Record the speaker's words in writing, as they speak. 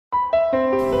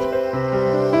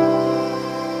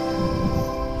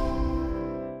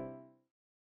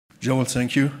Joel,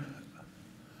 thank you.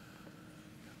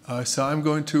 So I'm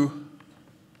going to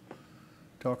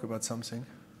talk about something.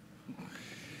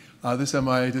 These are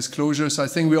my disclosures. I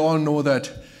think we all know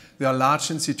that there are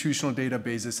large institutional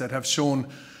databases that have shown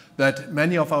that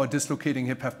many of our dislocating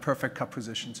hip have perfect cup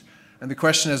positions. And the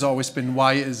question has always been,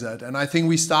 why is that? And I think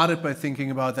we started by thinking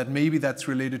about that maybe that's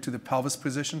related to the pelvis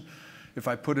position. If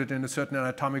I put it in a certain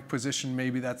anatomic position,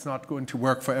 maybe that's not going to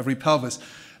work for every pelvis.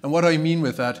 And what do I mean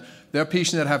with that? There are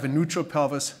patients that have a neutral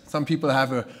pelvis. Some people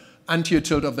have an anterior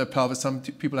tilt of their pelvis. Some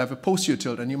people have a posterior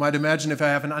tilt. And you might imagine if I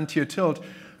have an anterior tilt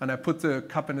and I put the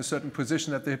cup in a certain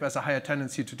position, that the hip has a higher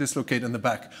tendency to dislocate in the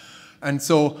back. And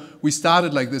so we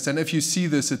started like this, and if you see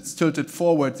this, it's tilted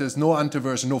forward, there's no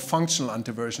anteversion, no functional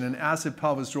anteversion, and as the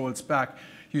pelvis rolls back,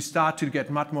 you start to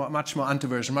get much more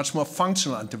anteversion, much more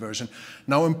functional anteversion.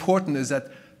 Now important is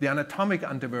that the anatomic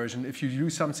anteversion, if you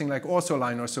use something like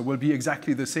ortholine or so, will be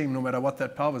exactly the same no matter what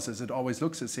that pelvis is. It always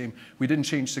looks the same. We didn't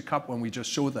change the cup when we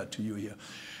just showed that to you here.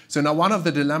 So now one of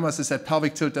the dilemmas is that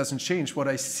pelvic tilt doesn't change. What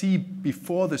I see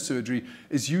before the surgery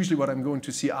is usually what I'm going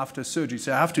to see after surgery.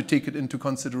 So I have to take it into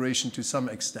consideration to some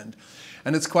extent.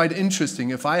 And it's quite interesting.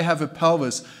 If I have a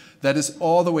pelvis that is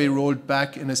all the way rolled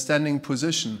back in a standing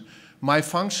position, my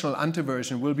functional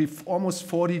anteversion will be almost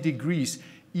 40 degrees,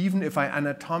 even if I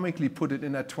anatomically put it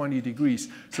in at 20 degrees.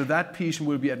 So that patient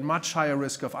will be at much higher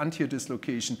risk of anterior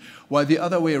dislocation, while the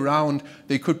other way around,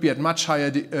 they could be at much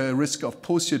higher risk of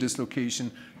posterior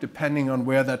dislocation, depending on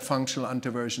where that functional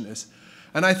anteversion is.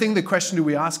 And I think the question that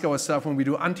we ask ourselves when we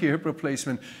do anterior hip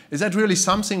replacement, is that really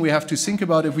something we have to think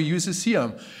about if we use a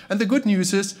CM? And the good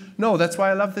news is, no, that's why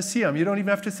I love the CM. You don't even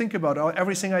have to think about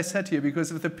everything I said here,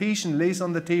 because if the patient lays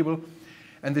on the table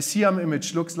and the CM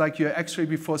image looks like your x-ray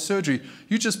before surgery,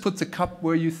 you just put the cup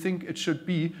where you think it should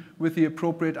be with the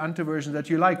appropriate anteversion that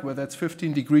you like, whether it's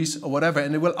 15 degrees or whatever,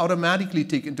 and it will automatically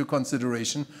take into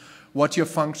consideration what your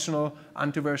functional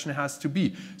anteversion has to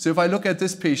be. So if I look at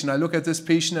this patient,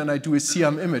 and I do a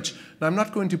CM image. Now I'm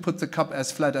not going to put the cup as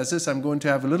flat as this. I'm going to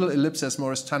have a little ellipse as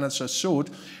Morris Tanner just showed,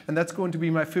 and that's going to be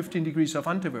my 15 degrees of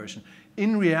anteversion.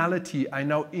 In reality, I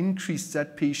now increase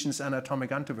that patient's anatomic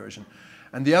anteversion.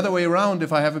 And the other way around,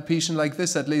 if I have a patient like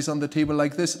this that lays on the table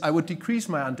like this, I would decrease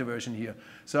my anteversion here.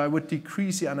 So I would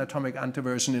decrease the anatomic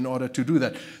anteversion in order to do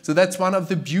that. So that's one of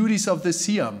the beauties of the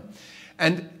CM.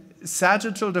 And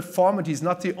sagittal deformity is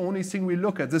not the only thing we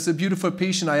look at. This is a beautiful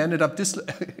patient. I ended up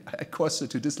I caused her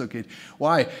to dislocate.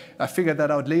 Why? I figured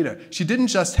that out later. She didn't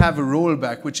just have a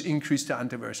rollback, which increased her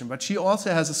anteversion, but she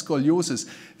also has a scoliosis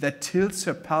that tilts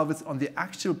her pelvis on the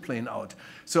axial plane out.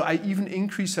 So I even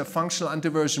increase her functional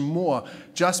anteversion more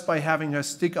just by having her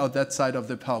stick out that side of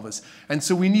the pelvis. And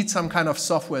so we need some kind of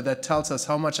software that tells us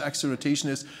how much axial rotation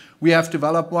is. We have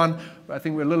developed one. I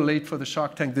think we're a little late for the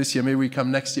Shark Tank this year. Maybe we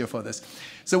come next year for this.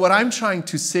 So what I'm trying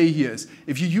to say here is,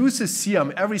 if you use a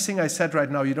CM, everything I said right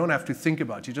now, you don't have to think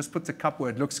about. You just put the cup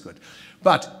where it looks good.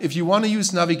 But if you want to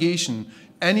use navigation,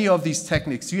 any of these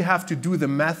techniques, you have to do the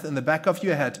math in the back of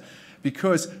your head,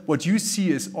 because what you see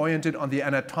is oriented on the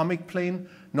anatomic plane,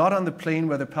 not on the plane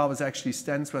where the pelvis actually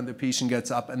stands when the patient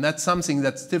gets up. And that's something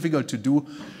that's difficult to do.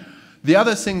 The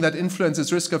other thing that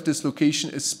influences risk of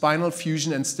dislocation is spinal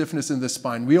fusion and stiffness in the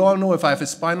spine. We all know if I have a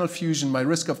spinal fusion, my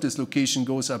risk of dislocation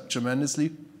goes up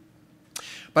tremendously.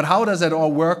 But how does that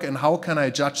all work, and how can I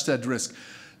judge that risk?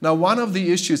 Now, one of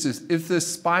the issues is if the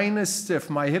spine is stiff,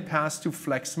 my hip has to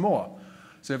flex more.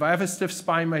 So if I have a stiff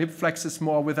spine, my hip flexes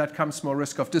more. With that comes more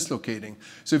risk of dislocating.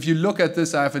 So if you look at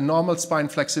this, I have a normal spine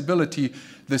flexibility.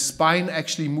 The spine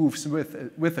actually moves with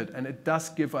it, and it does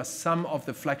give us some of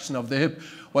the flexion of the hip.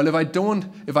 Well,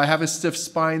 if I have a stiff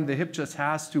spine, the hip just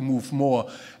has to move more,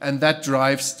 and that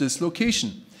drives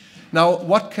dislocation. Now,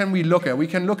 what can we look at? We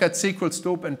can look at sacral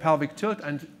slope and pelvic tilt,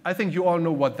 and I think you all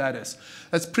know what that is.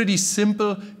 That's pretty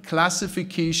simple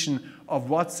classification of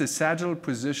what's the sagittal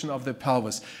position of the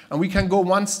pelvis. And we can go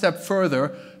one step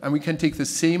further, and we can take the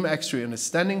same x-ray in a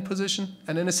standing position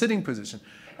and in a sitting position.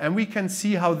 And we can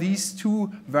see how these two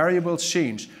variables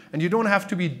change. And you don't have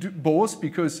to be both,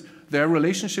 because their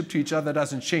relationship to each other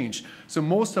doesn't change. So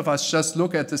most of us just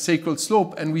look at the sacral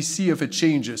slope and we see if it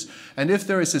changes. And if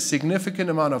there is a significant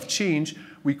amount of change,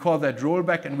 we call that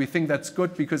rollback, and we think that's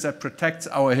good because that protects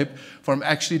our hip from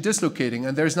actually dislocating.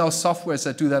 And there's now softwares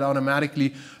that do that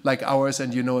automatically, like ours,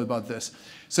 and you know about this.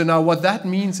 So now what that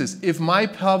means is, if my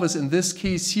pelvis in this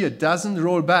case here doesn't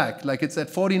roll back, like it's at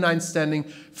 49 standing,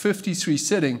 53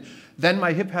 sitting, then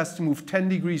my hip has to move 10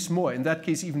 degrees more, in that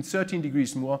case even 13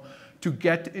 degrees more, to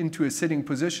get into a sitting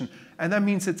position. And that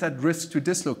means it's at risk to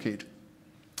dislocate.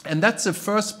 And that's the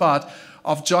first part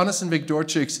of Jonathan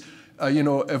Wigdorczyk's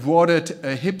awarded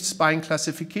a hip spine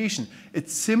classification. It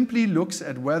simply looks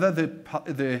at whether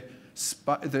the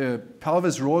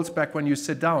pelvis rolls back when you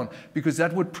sit down, because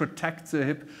that would protect the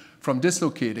hip from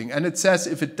dislocating. And it says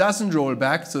if it doesn't roll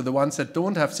back, so the ones that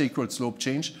don't have sacral slope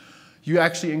change, you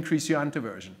actually increase your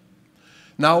anteversion.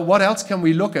 Now, what else can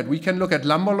we look at? We can look at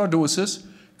lumbar lordosis,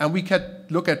 and we can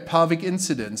look at pelvic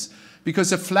incidence,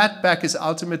 because a flat back is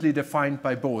ultimately defined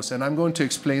by both, and I'm going to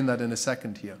explain that in a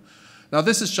second here. Now,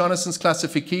 this is Jonathan's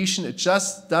classification. It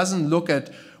just doesn't look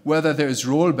at whether there is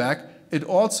rollback. It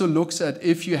also looks at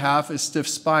if you have a stiff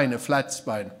spine, a flat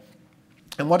spine.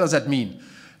 And what does that mean?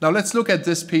 Now, let's look at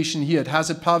this patient here. It has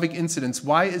a pelvic incidence.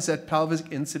 Why is that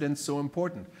pelvic incidence so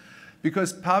important?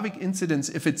 Because pelvic incidence,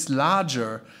 if it's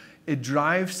larger, it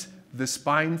drives the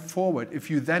spine forward. If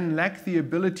you then lack the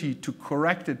ability to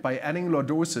correct it by adding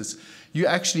lordosis, you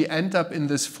actually end up in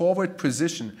this forward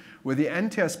position where the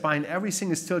anterior spine,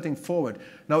 everything is tilting forward.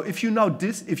 Now, if you now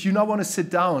want to sit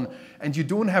down and you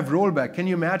don't have rollback, can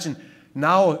you imagine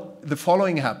now the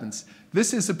following happens?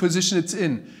 This is the position it's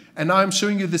in. And now I'm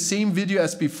showing you the same video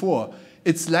as before.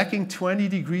 It's lacking 20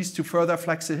 degrees to further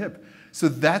flex the hip. So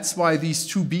that's why these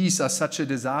two Bs are such a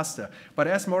disaster. But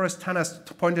as Morris Tanner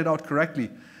pointed out correctly,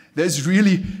 there's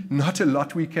really not a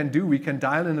lot we can do. We can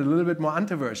dial in a little bit more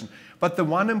anteversion. But the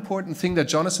one important thing that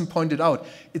Jonathan pointed out,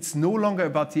 it's no longer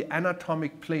about the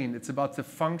anatomic plane. It's about the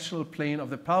functional plane of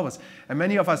the pelvis. And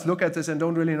many of us look at this and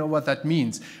don't really know what that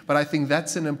means. But I think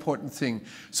that's an important thing.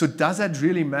 So does that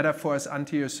really matter for us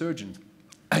anterior surgeons?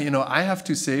 I have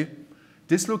to say,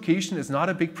 dislocation is not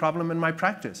a big problem in my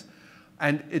practice.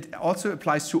 And it also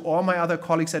applies to all my other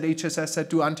colleagues at HSS that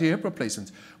do anterior hip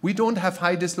replacements. We don't have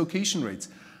high dislocation rates.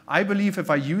 I believe if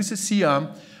I use a C-arm,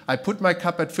 I put my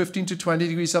cup at 15 to 20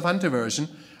 degrees of anteversion,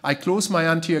 I close my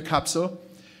anterior capsule,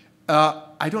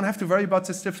 I don't have to worry about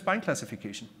the stiff spine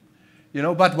classification.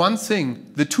 But one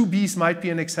thing, the 2Bs might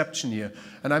be an exception here.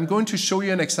 And I'm going to show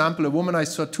you an example, a woman I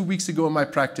saw 2 weeks ago in my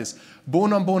practice,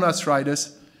 bone-on-bone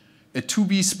arthritis, a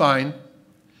 2B spine,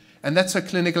 and that's her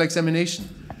clinical examination.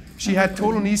 She had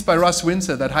total knees by Russ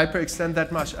Windsor that hyperextend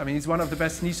that much. I mean, he's one of the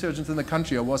best knee surgeons in the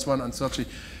country, or was one,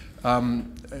 unfortunately.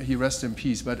 He rests in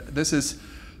peace. But this is,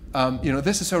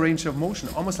 this is her range of motion,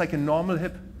 almost like a normal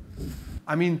hip.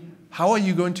 I mean, how are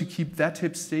you going to keep that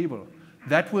hip stable?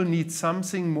 That will need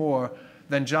something more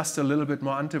than just a little bit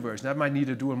more anteversion. That might need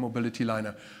a dual mobility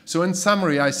liner. So in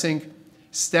summary, I think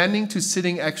standing to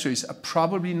sitting x-rays are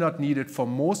probably not needed for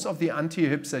most of the anterior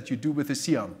hips that you do with a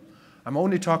C-arm. I'm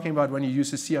only talking about when you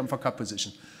use a C-arm for cup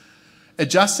position.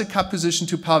 Adjust the cup position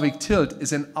to pelvic tilt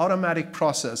is an automatic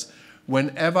process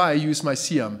whenever I use my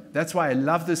C-arm. That's why I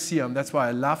love the C-arm. That's why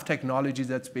I love technology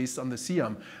that's based on the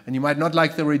C-arm. And you might not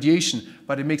like the radiation,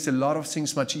 but it makes a lot of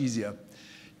things much easier.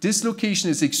 Dislocation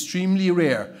is extremely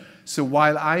rare. So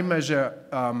while I measure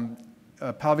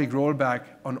pelvic rollback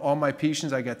on all my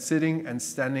patients, I get sitting and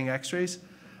standing x-rays.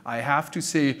 I have to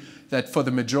say that for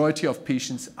the majority of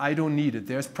patients, I don't need it.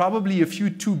 There's probably a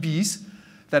few 2Bs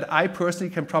that I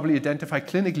personally can probably identify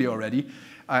clinically already,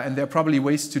 and there are probably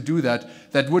ways to do that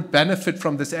would benefit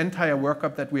from this entire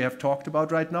workup that we have talked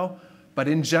about right now. But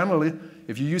in general,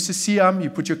 if you use a C-arm,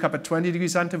 you put your cup at 20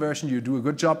 degrees anteversion, you do a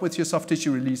good job with your soft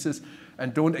tissue releases,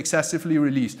 and don't excessively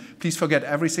release. Please forget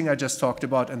everything I just talked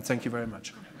about, and thank you very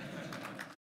much.